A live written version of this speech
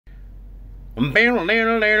It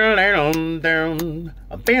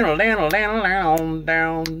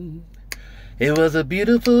was a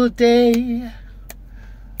beautiful day.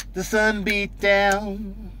 The sun beat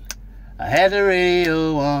down. I had the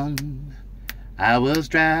radio on. I was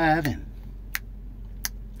driving.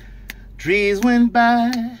 Trees went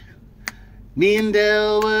by. Me and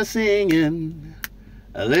Dell were singing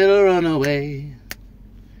a little runaway.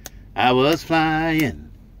 I was flying.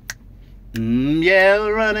 Yeah,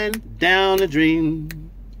 running down a dream.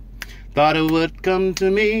 Thought it would come to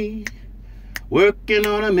me. Working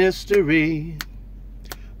on a mystery.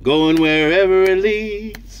 Going wherever it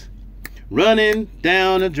leads. Running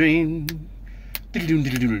down a dream.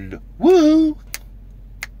 Woohoo!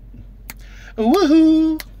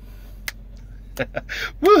 Woohoo!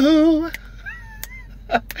 Woohoo!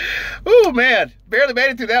 Oh man, barely made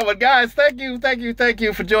it through that one. Guys, thank you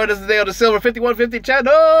for joining us today on the Silver 5150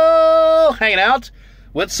 channel. Hanging out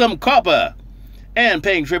with some copper and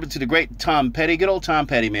paying tribute to the great Tom Petty. Good old Tom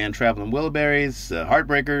Petty, man. Traveling Wilburys,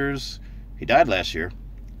 Heartbreakers. He died last year.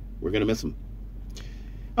 We're going to miss him.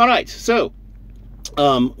 All right, so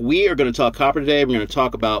we are going to talk copper today. We're going to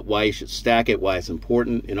talk about why you should stack it, why it's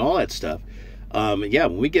important, and all that stuff. Yeah,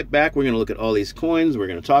 when we get back, we're going to look at all these coins. We're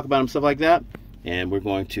going to talk about them, stuff like that. And we're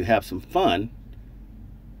going to have some fun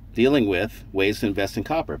dealing with ways to invest in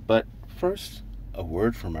copper. But first, a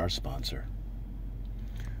word from our sponsor.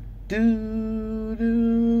 Hi,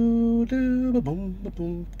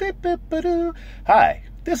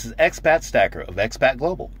 this is Expat Stacker of Expat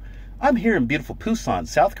Global. I'm here in beautiful Busan,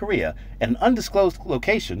 South Korea, at an undisclosed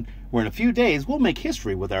location where in a few days we'll make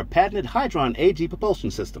history with our patented Hydron AG propulsion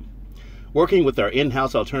system. Working with our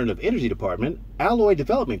in-house alternative energy department, Alloy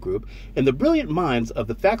Development Group, and the brilliant minds of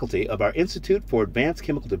the faculty of our Institute for Advanced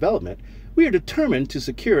Chemical Development, we are determined to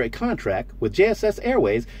secure a contract with JSS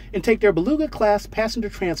Airways and take their Beluga-class passenger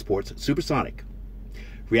transports supersonic.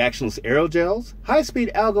 Reactionless aerogels, high-speed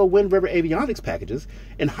Algo Wind River avionics packages,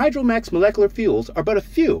 and Hydromax molecular fuels are but a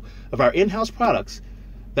few of our in-house products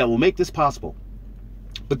that will make this possible.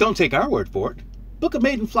 But don't take our word for it. Book a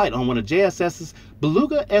maiden flight on one of JSS's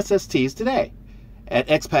Beluga SSTs today. At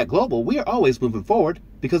Expat Global, we are always moving forward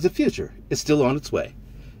because the future is still on its way.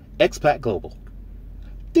 Expat Global.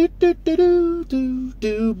 Hey,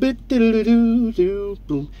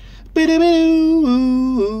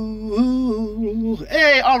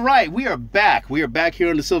 all right, we are back. We are back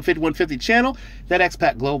here on the Silver 5150 channel. That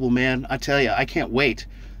Expat Global, man, I tell you, I can't wait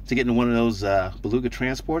to get into one of those Beluga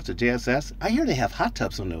transports at JSS. I hear they have hot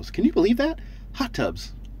tubs on those. Can you believe that? Hot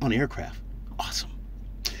tubs on aircraft. Awesome.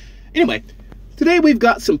 Anyway, today we've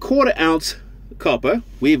got some 1/4 ounce copper.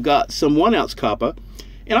 We've got some 1 ounce copper.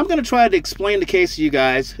 And I'm going to try to explain the case to you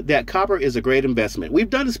guys that copper is a great investment. We've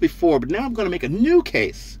done this before, but now I'm going to make a new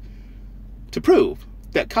case to prove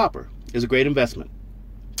that copper is a great investment.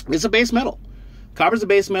 It's a base metal. Copper is a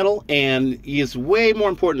base metal, and it's way more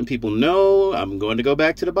important than people know. I'm going to go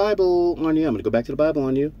back to the Bible on you. I'm going to go back to the Bible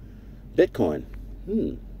on you. Bitcoin.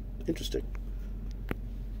 Interesting.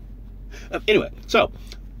 Anyway, so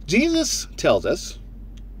Jesus tells us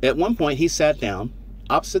at one point he sat down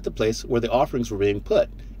opposite the place where the offerings were being put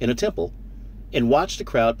in a temple and watched the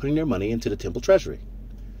crowd putting their money into the temple treasury.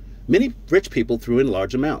 Many rich people threw in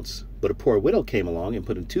large amounts, but a poor widow came along and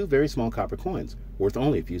put in 2 very small copper coins worth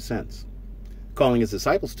only a few cents. Calling his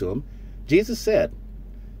disciples to him, Jesus said,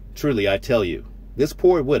 "Truly I tell you, this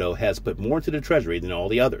poor widow has put more into the treasury than all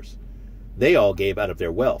the others. They all gave out of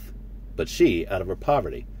their wealth, but she, out of her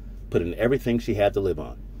poverty, put in everything she had to live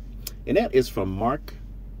on." And that is from Mark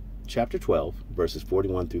chapter 12, verses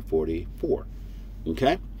 41 through 44.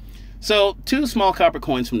 Okay? So 2 small copper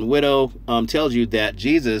coins from the widow tells you that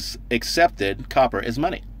Jesus accepted copper as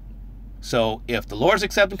money. So if the Lord's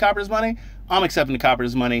accepting copper as money, I'm accepting the copper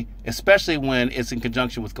as money, especially when it's in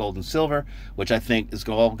conjunction with gold and silver, which I think is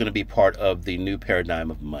all going to be part of the new paradigm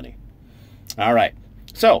of money. All right.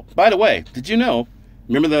 So, by the way, did you know,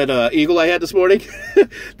 remember that eagle I had this morning?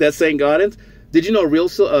 That St. Gaudens? Did you know a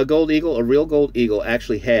real gold eagle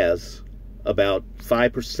actually has about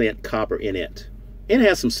 5% copper in it? And it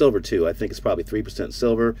has some silver too. I think it's probably 3%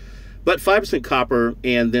 silver. But 5% copper,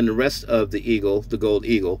 and then the rest of the eagle, the gold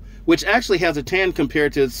eagle, which actually has a tan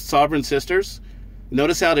compared to its sovereign sisters.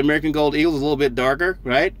 Notice how the American gold eagle is a little bit darker,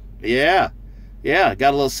 right? Yeah. Yeah,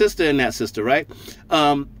 got a little sister in that sister, right?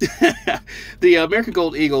 The American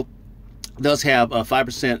gold eagle does have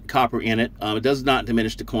 5% copper in it. It does not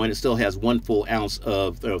diminish the coin. It still has 1 full ounce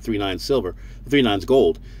of 3/9 silver, 3/9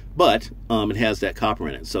 gold, but it has that copper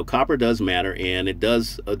in it. So copper does matter, and it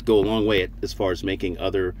does go a long way as far as making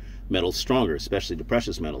other metals stronger, especially the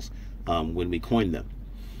precious metals, when we coin them.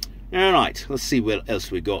 All right, let's see what else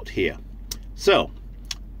we got here. So,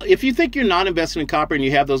 if you think you're not invested in copper and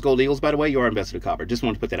you have those gold eagles, by the way, you are invested in copper. Just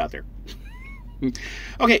wanted to put that out there.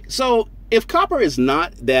 Okay, so if copper is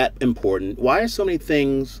not that important, why are so many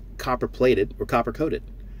things copper plated or copper coated?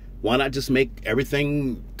 Why not just make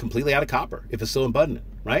everything completely out of copper if it's so abundant,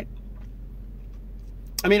 right?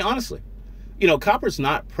 I mean, honestly, you know, copper's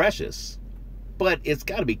not precious, but it's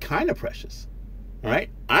got to be kind of precious, all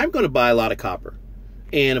right? I'm going to buy a lot of copper.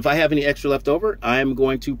 And if I have any extra left over, I'm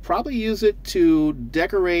going to probably use it to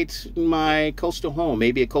decorate my coastal home.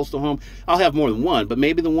 Maybe a coastal home. I'll have more than one, but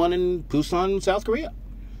maybe the one in Busan, South Korea.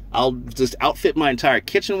 I'll just outfit my entire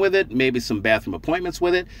kitchen with it, maybe some bathroom appointments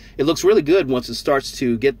with it. It looks really good once it starts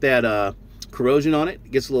to get that corrosion on it.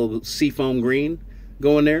 It gets a little seafoam green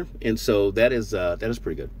going there. And so that is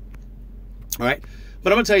pretty good. All right.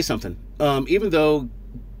 But I'm going to tell you something. Even though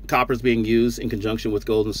copper is being used in conjunction with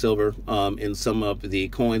gold and silver in some of the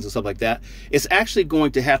coins and stuff like that, it's actually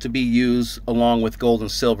going to have to be used along with gold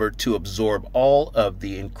and silver to absorb all of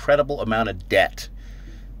the incredible amount of debt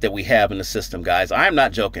that we have in the system, guys. I'm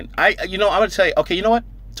not joking. I'm going to tell you, okay, you know what?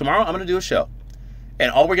 Tomorrow I'm going to do a show.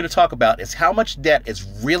 And all we're going to talk about is how much debt is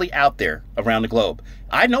really out there around the globe.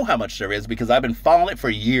 I know how much there is because I've been following it for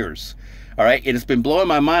years. All right? It's been blowing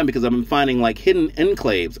my mind because I've been finding like hidden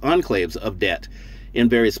enclaves of debt in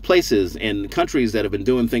various places and countries that have been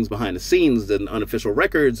doing things behind the scenes and unofficial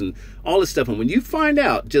records and all this stuff. And when you find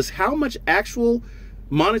out just how much actual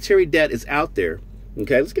monetary debt is out there,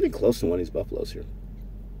 okay, let's get in close to one of these buffaloes here.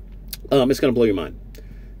 It's going to blow your mind.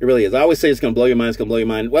 It really is. I always say it's going to blow your mind. It's going to blow your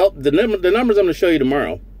mind. Well, the numbers I'm going to show you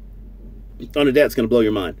tomorrow on the debt is going to blow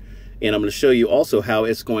your mind. And I'm going to show you also how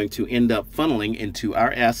it's going to end up funneling into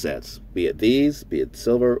our assets, be it these, be it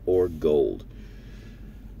silver or gold.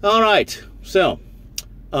 All right. So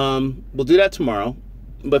we'll do that tomorrow.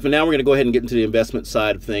 But for now, we're going to go ahead and get into the investment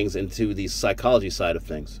side of things, into the psychology side of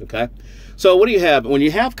things. Okay. So what do you have? When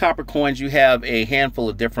you have copper coins, you have a handful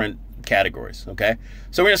of different categories. Okay.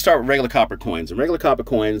 So we're going to start with regular copper coins. And regular copper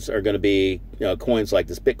coins are going to be coins like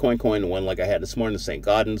this Bitcoin coin, the one like I had this morning, the St.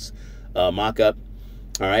 Gaudens mock-up.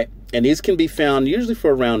 All right. And these can be found usually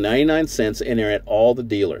for around 99 cents, and they're at all the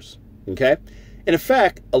dealers. Okay. And in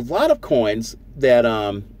fact, a lot of coins that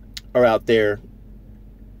are out there,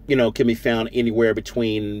 can be found anywhere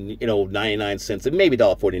between, 99 cents and maybe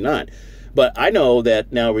 $1.49. But I know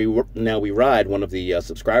that Now We Ride, one of the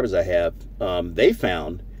subscribers I have, they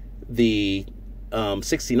found the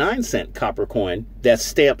 69-cent copper coin that's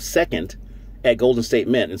stamped second at Golden State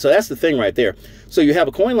Mint. And so that's the thing right there. So you have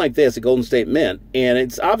a coin like this at Golden State Mint, and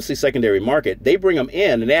it's obviously secondary market. They bring them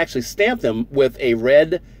in, and they actually stamp them with a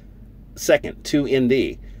red second,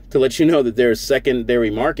 2ND, to let you know that there's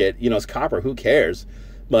secondary market. It's copper. Who cares?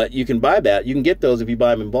 But you can buy that. You can get those if you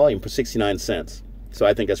buy them in volume for 69 cents. So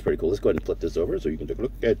I think that's pretty cool. Let's go ahead and flip this over so you can take a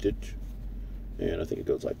look at it. And I think it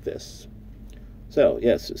goes like this. So,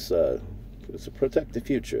 yes, it's to protect the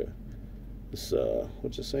future. It's,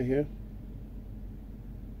 what's it say here?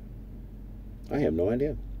 I have no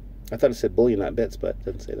idea. I thought it said bullion, not bits, but it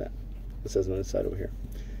doesn't say that. It says on the side over here.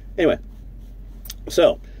 Anyway,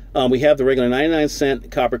 so we have the regular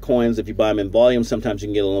 99-cent copper coins. If you buy them in volume, sometimes you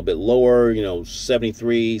can get a little bit lower,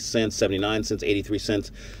 73 cents, 79 cents, 83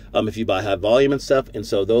 cents if you buy high volume and stuff. And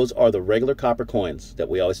so those are the regular copper coins that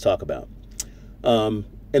we always talk about. And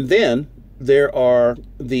then there are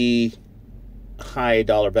the high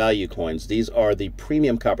dollar value coins. These are the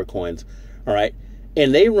premium copper coins, all right?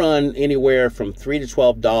 And they run anywhere from $3 to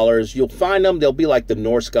 $12. You'll find them, they'll be like the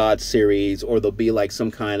Norse God series, or they'll be like some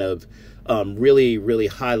kind of really, really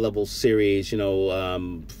high level series.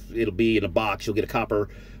 It'll be in a box. You'll get a copper,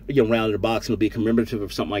 round in a box, and it'll be commemorative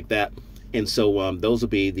of something like that. And so those will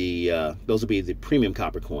be the premium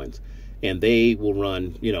copper coins, and they will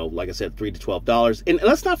run, like I said, $3 to $12. And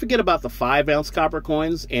let's not forget about the 5-ounce copper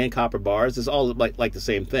coins and copper bars. It's all like the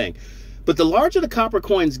same thing. But the larger the copper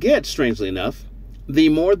coins get, strangely enough, the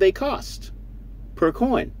more they cost per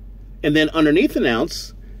coin. And then underneath an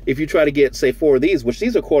ounce, if you try to get, say, 4 of these, which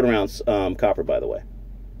these are 1/4 ounce copper, by the way.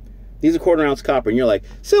 These are 1/4 ounce copper, and you're like,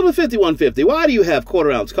 Silver 5150, why do you have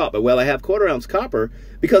 1/4 ounce copper? Well, I have 1/4 ounce copper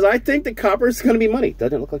because I think that copper is going to be money.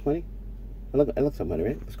 Doesn't it look like money? It looks like money,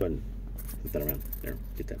 right? Let's go ahead and put that around. There,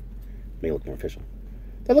 get that. Make it look more official.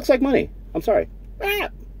 That looks like money. I'm sorry. Ah!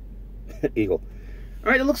 Eagle. All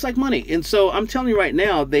right, it looks like money. And so I'm telling you right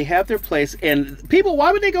now, they have their place. And people,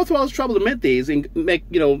 why would they go through all this trouble to mint these and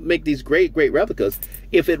make these great, great replicas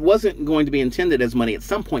if it wasn't going to be intended as money at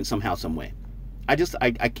some point, somehow, some way? I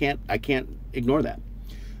can't ignore that.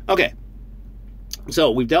 Okay. So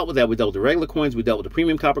we've dealt with that. We dealt with the regular coins. We dealt with the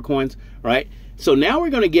premium copper coins. All right. So now we're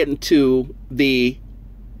going to get into the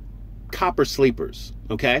copper sleepers.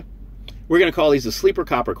 Okay. We're going to call these the sleeper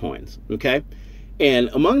copper coins, okay? And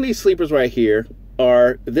among these sleepers right here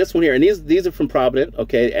are this one here, and these are from Provident,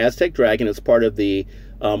 okay? Aztec Dragon. It's part of the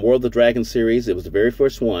World of Dragon series. It was the very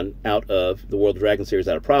first one out of the World of Dragon series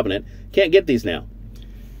out of Provident. Can't get these now.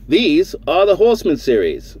 These are the Horseman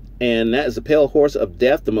series, and that is the Pale Horse of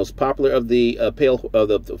Death, the most popular of the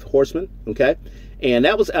the Horsemen, okay? And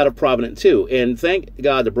that was out of Provident too. And thank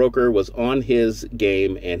God the broker was on his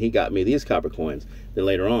game, and he got me these copper coins. Then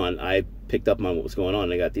later on, I picked up on what was going on,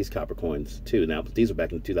 and I got these copper coins too. Now, these are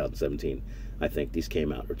back in 2017, I think these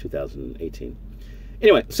came out, or 2018.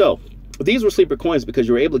 Anyway, so these were sleeper coins because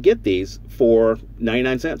you were able to get these for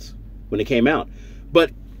 99 cents when they came out.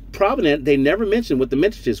 But Provident, they never mentioned what the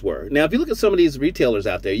mintages were. Now, if you look at some of these retailers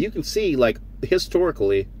out there, you can see, like,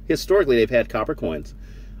 historically they've had copper coins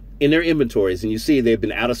in their inventories, and you see they've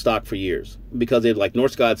been out of stock for years because they're like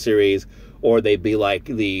Norse God series, or they'd be like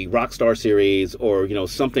the Rockstar series, or, you know,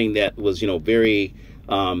 something that was, you know, very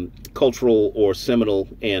cultural or seminal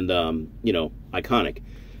and, you know, iconic.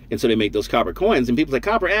 And so they make those copper coins, and people say,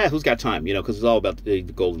 copper, who's got time, you know, because it's all about the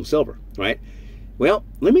gold and silver, right? Well,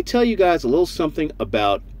 let me tell you guys a little something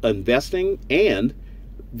about investing and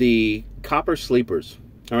the copper sleepers,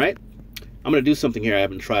 all right? I'm going to do something here I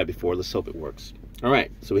haven't tried before. Let's hope it works. All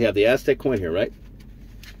right, so we have the Aztec coin here, right?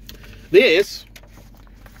 This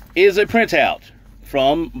is a printout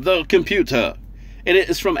from the computer, and it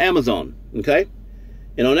is from Amazon, okay?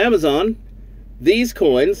 And on Amazon, these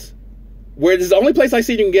coins, where this is the only place I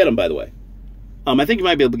see you can get them, by the way. I think you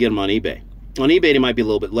might be able to get them on eBay. On eBay, they might be a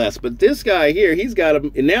little bit less, but this guy here, he's got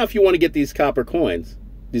them. And now if you want to get these copper coins,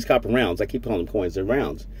 these copper rounds, I keep calling them coins, they're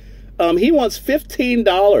rounds. He wants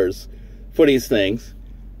 $15 for these things,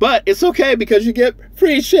 but it's okay because you get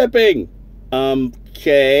free shipping.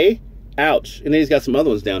 Okay, ouch. And then he's got some other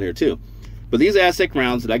ones down here too. But these Aztec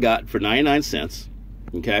rounds that I got for 99 cents,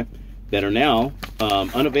 okay, that are now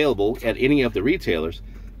unavailable at any of the retailers,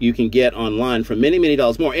 you can get online for many, many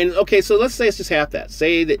dollars more. And okay, so let's say it's just half that.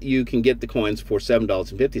 Say that you can get the coins for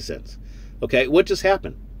 $7.50. Okay, what just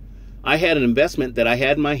happened? I had an investment that I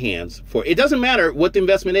had in my hands for, it doesn't matter what the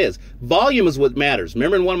investment is. Volume is what matters.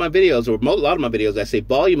 Remember in one of my videos, or a lot of my videos, I say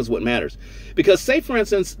volume is what matters. Because say, for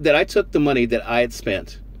instance, that I took the money that I had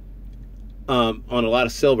spent on a lot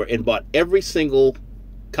of silver and bought every single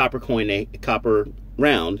copper coin, copper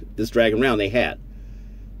round, this dragon round they had.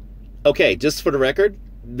 Okay, just for the record,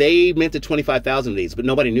 they minted 25,000 of these, but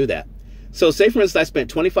nobody knew that. So say, for instance, I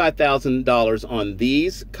spent $25,000 on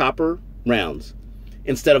these copper rounds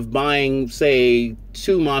instead of buying, say,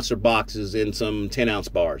 2 monster boxes in some 10-ounce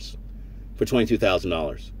bars for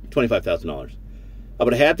 $22,000, $25,000. I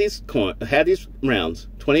would have had these rounds,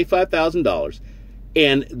 $25,000,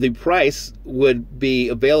 and the price would be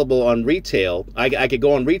available on retail. I could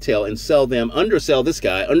go on retail and sell them, undersell this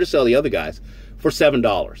guy, undersell the other guys for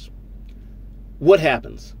 $7. What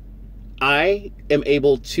happens? I am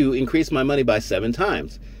able to increase my money by 7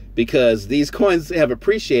 times because these coins have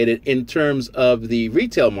appreciated in terms of the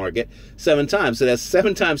retail market 7 times. So that's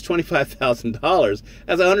 7 times $25,000.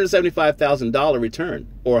 That's a $175,000 return,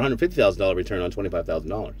 or $150,000 return on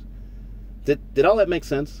 $25,000. Did all that make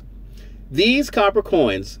sense? These copper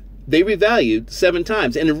coins, they revalued 7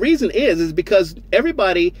 times. And the reason is because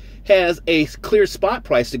everybody has a clear spot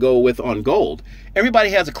price to go with on gold. Everybody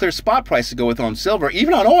has a clear spot price to go with on silver,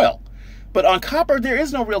 even on oil. But on copper, there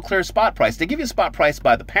is no real clear spot price. They give you a spot price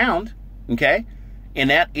by the pound, okay? And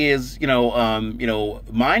that is,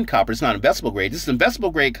 mined copper. It's not investable grade. This is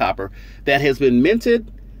investable grade copper that has been minted,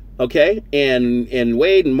 okay, and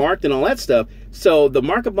weighed and marked and all that stuff. So the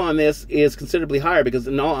markup on this is considerably higher because,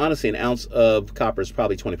 in all honesty, an ounce of copper is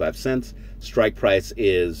probably 25 cents. Strike price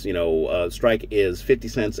is, strike is 50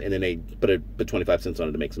 cents, and then they put 25 cents on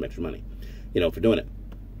it to make some extra money, for doing it.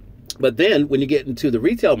 But then when you get into the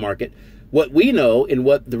retail market, what we know and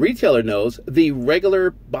what the retailer knows, the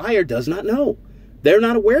regular buyer does not know. They're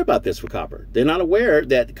not aware about this for copper. They're not aware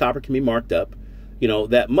that copper can be marked up,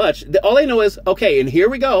 that much. All they know is, okay, and here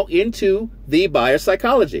we go into the buyer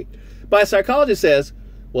psychology. Buyer psychology says,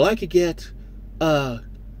 well, I could get a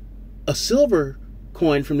silver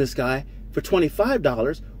coin from this guy for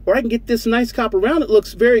 $25, or I can get this nice copper round that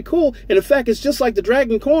looks very cool. And in fact, it's just like the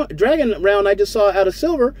dragon round I just saw out of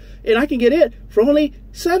silver, and I can get it for only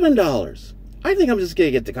 $7. I think I'm just going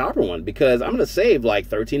to get the copper one because I'm going to save like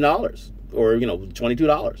 $13 or,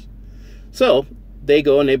 $22. So they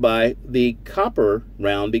go and they buy the copper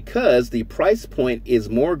round because the price point is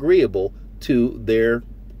more agreeable to their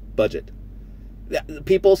budget.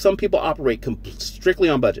 Some people operate strictly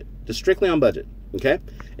on budget, just strictly on budget. Okay?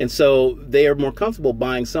 And so they are more comfortable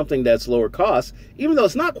buying something that's lower cost, even though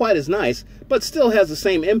it's not quite as nice, but still has the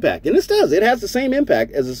same impact. And this does. It has the same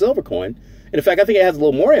impact as a silver coin. And in fact, I think it has a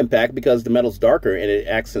little more impact because the metal's darker and it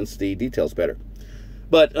accents the details better.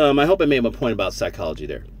 But I hope I made my point about psychology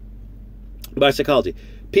there. By psychology,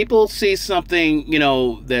 people see something, you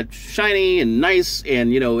know, that's shiny and nice,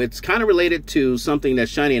 and, you know, it's kind of related to something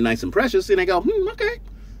that's shiny and nice and precious, and they go, okay,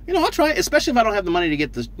 you know, I'll try it, especially if I don't have the money to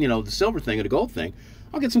get the, you know, the silver thing or the gold thing.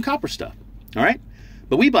 I'll get some copper stuff, all right?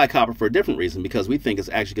 But we buy copper for a different reason, because we think it's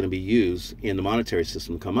actually going to be used in the monetary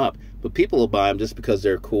system to come up. But people will buy them just because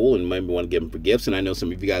they're cool and maybe want to give them for gifts, and I know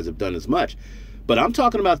some of you guys have done as much. But I'm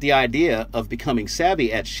talking about the idea of becoming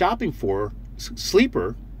savvy at shopping for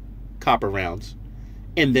sleeper copper rounds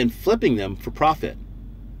and then flipping them for profit.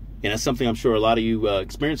 And that's something I'm sure a lot of you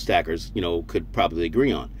experienced stackers, you know, could probably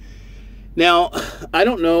agree on. Now, I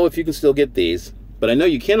don't know if you can still get these, but I know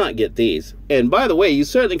you cannot get these. And by the way, you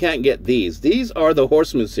certainly can't get these. These are the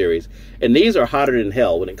Horseman series, and these are hotter than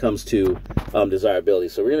hell when it comes to desirability.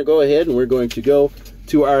 So we're going to go ahead and we're going to go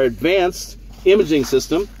to our advanced imaging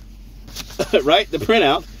system, right, the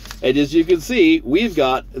printout. And as you can see, we've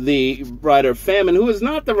got the rider Famine, who is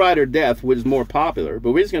not the rider Death, which is more popular,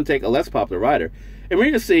 but we're just going to take a less popular rider. And we're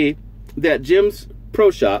going to see that Jim's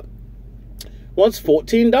Pro Shop wants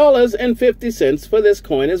 $14.50 for this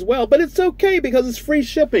coin as well. But it's okay because it's free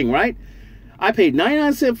shipping, right? I paid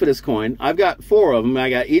 99 cents for this coin. I've got 4 of them.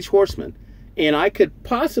 I got each Horseman. And I could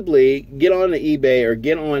possibly get on to eBay or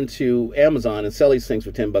get on to Amazon and sell these things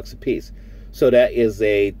for 10 bucks a piece. So that is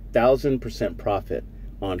a 1,000% profit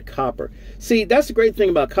on copper. See, that's the great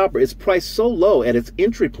thing about copper. It's priced so low at its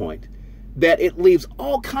entry point that it leaves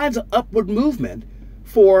all kinds of upward movement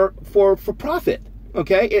for profit.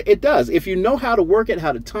 Okay, it does. If you know how to work it,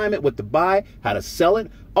 how to time it, what to buy, how to sell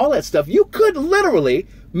it, all that stuff, you could literally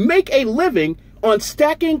make a living on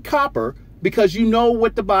stacking copper because you know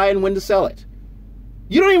what to buy and when to sell it.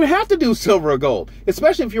 You don't even have to do silver or gold,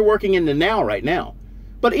 especially if you're working in the now right now.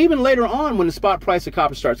 But even later on, when the spot price of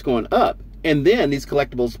copper starts going up, and then these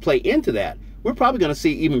collectibles play into that, we're probably going to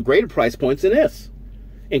see even greater price points than this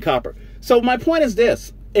in copper. So my point is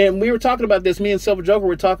this, and we were talking about this, me and Silver Joker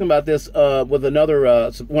were talking about this with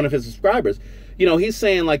another one of his subscribers. You know, he's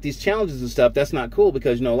saying like these challenges and stuff, that's not cool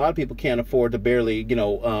because, you know, a lot of people can't afford to barely, you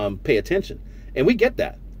know, pay attention. And we get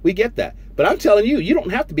that. We get that. But I'm telling you, you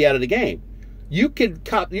don't have to be out of the game. You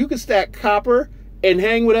could stack copper and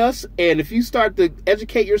hang with us, and if you start to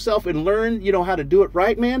educate yourself and learn, you know, how to do it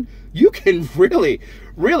right, man, you can really,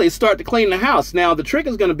 really start to clean the house. Now, the trick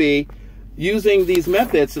is going to be using these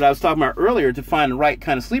methods that I was talking about earlier to find the right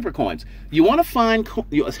kind of sleeper coins. You want to find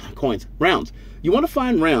rounds. You want to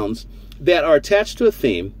find rounds that are attached to a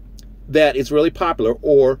theme that is really popular,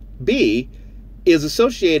 or B, is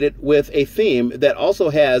associated with a theme that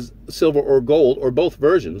also has silver or gold or both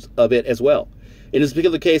versions of it as well. In this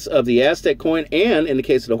particular case of the Aztec coin, and in the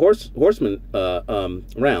case of the Horseman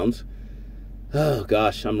rounds, oh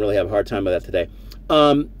gosh, I'm really having a hard time with that today.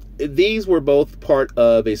 These were both part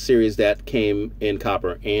of a series that came in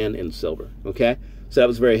copper and in silver, okay? So that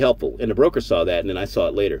was very helpful, and the broker saw that, and then I saw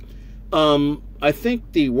it later. I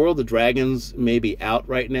think the World of Dragons may be out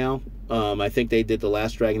right now. I think they did the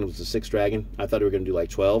last dragon, it was the 6th dragon. I thought they were going to do like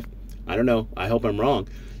 12. I don't know, I hope I'm wrong.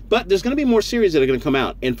 But there's going to be more series that are going to come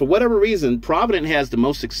out. And for whatever reason, Provident has the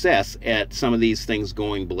most success at some of these things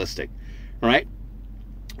going ballistic. All right?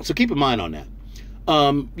 So keep in mind on that.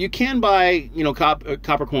 You can buy, you know,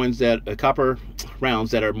 copper coins that, copper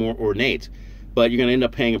rounds that are more ornate, but you're going to end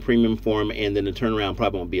up paying a premium for them, and then the turnaround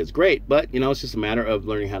probably won't be as great. But, you know, it's just a matter of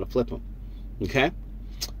learning how to flip them. Okay?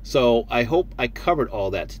 So I hope I covered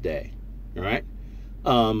all that today. All right?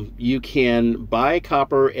 You can buy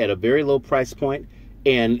copper at a very low price point,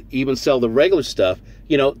 and even sell the regular stuff,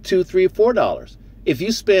 you know, $2, $3, $4. If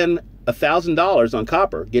you spend $1,000 on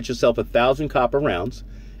copper, get yourself 1,000 copper rounds,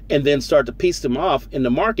 and then start to piece them off in the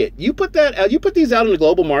market. You put these out in the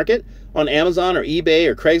global market on Amazon or eBay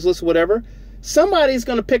or Craigslist or whatever. Somebody's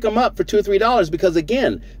going to pick them up for $2 or $3 because,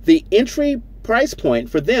 again, the entry price point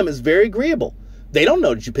for them is very agreeable. They don't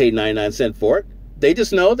know that you paid 99 cents for it. They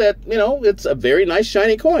just know that, you know, it's a very nice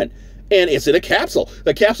shiny coin. And it's in a capsule.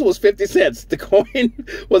 The capsule was 50 cents. The coin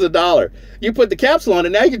was $1. You put the capsule on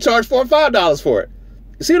it, now you can charge $4 or $5 for it.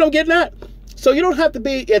 You see what I'm getting at? So you don't have to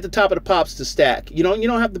be at the top of the pops to stack. You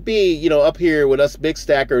don't have to be, you know, up here with us big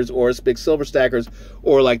stackers or us big silver stackers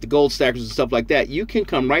or like the gold stackers and stuff like that. You can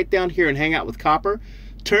come right down here and hang out with copper,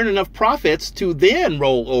 turn enough profits to then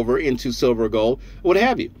roll over into silver or gold, what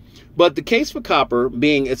have you. But the case for copper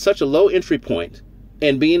being at such a low entry point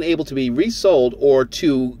and being able to be resold or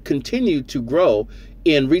to continue to grow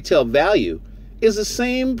in retail value is the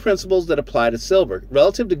same principles that apply to silver.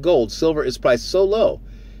 Relative to gold, silver is priced so low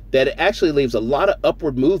that it actually leaves a lot of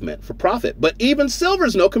upward movement for profit. But even silver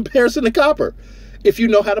is no comparison to copper if you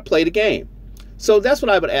know how to play the game. So that's what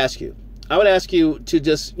I would ask you. I would ask you to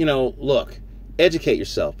just, look, educate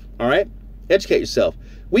yourself, all right? Educate yourself.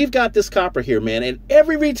 We've got this copper here, man, and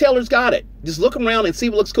every retailer's got it. Just look around and see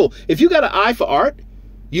what looks cool. If you got an eye for art,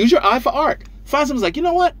 use your eye for art. Find something like, you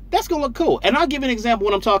know what? That's going to look cool. And I'll give you an example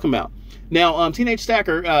of what I'm talking about. Now, Teenage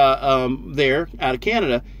Stacker there out of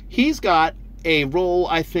Canada, he's got a roll,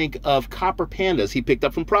 I think, of copper pandas he picked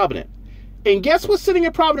up from Provident. And guess what's sitting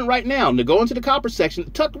at Provident right now? To go into the copper section,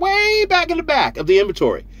 tucked way back in the back of the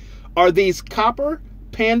inventory, are these copper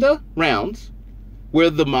panda rounds where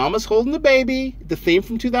the mama's holding the baby, the theme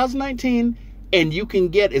from 2019, and you can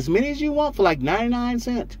get as many as you want for like 99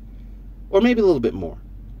 cents. Or maybe a little bit more.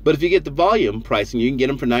 But if you get the volume pricing, you can get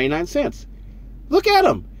them for 99 cents. Look at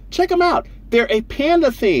them. Check them out. They're a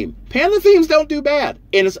panda theme. Panda themes don't do bad.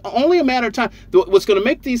 And it's only a matter of time. What's going to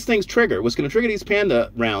make these things trigger, what's going to trigger these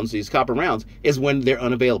panda rounds, these copper rounds, is when they're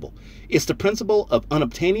unavailable. It's the principle of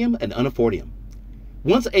unobtainium and unaffordium.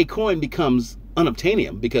 Once a coin becomes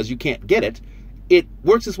unobtainium because you can't get it, it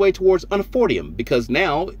works its way towards unaffordium because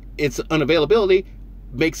now its unavailability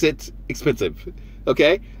makes it expensive.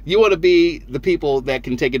 Okay? You want to be the people that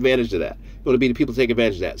can take advantage of that. You want to be the people to take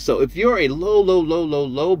advantage of that. So if you're a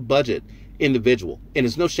low budget individual, and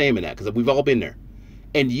there's no shame in that because we've all been there,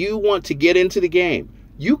 and you want to get into the game,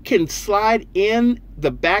 you can slide in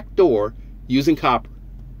the back door using copper.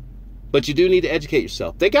 But you do need to educate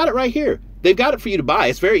yourself. They got it right here. They've got it for you to buy.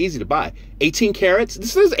 It's very easy to buy. 18 carats.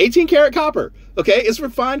 This is 18 karat copper. Okay? It's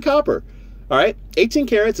refined copper. All right? 18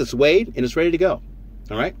 carats. It's weighed and it's ready to go.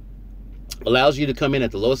 All right? Allows you to come in at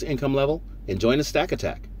the lowest income level and join the stack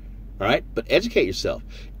attack. All right? But educate yourself.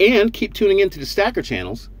 And keep tuning into the stacker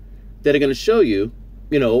channels that are going to show you,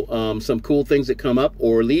 some cool things that come up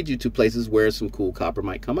or lead you to places where some cool copper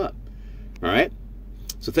might come up. All right?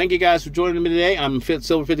 So thank you guys for joining me today. I'm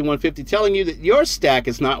Silver 5150 telling you that your stack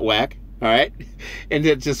is not whack. All right? And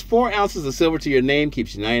that just 4 ounces of silver to your name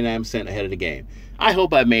keeps you 99% ahead of the game. I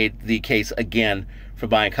hope I made the case again for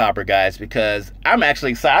buying copper, guys, because I'm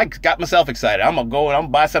actually excited. I got myself excited. I'm going to go and I'm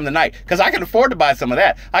going to buy some tonight because I can afford to buy some of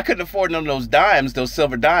that. I couldn't afford none of those dimes, those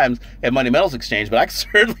silver dimes at Money Metals Exchange, but I can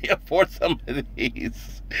certainly afford some of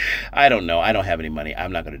these. I don't know. I don't have any money.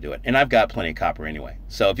 I'm not going to do it. And I've got plenty of copper anyway.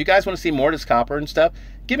 So if you guys want to see more of this copper and stuff,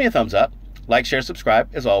 give me a thumbs up. Like, share,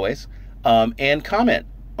 subscribe, as always. And comment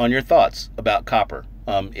on your thoughts about copper,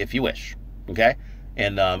 if you wish. Okay?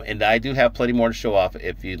 And I do have plenty more to show off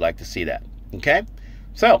if you'd like to see that. Okay?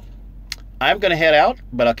 So, I'm going to head out,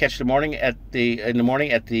 but I'll catch you in the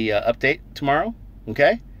morning at the update tomorrow.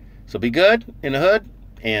 Okay? So be good in the hood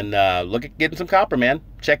and look at getting some copper, man.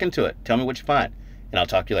 Check into it. Tell me what you find. And I'll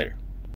talk to you later.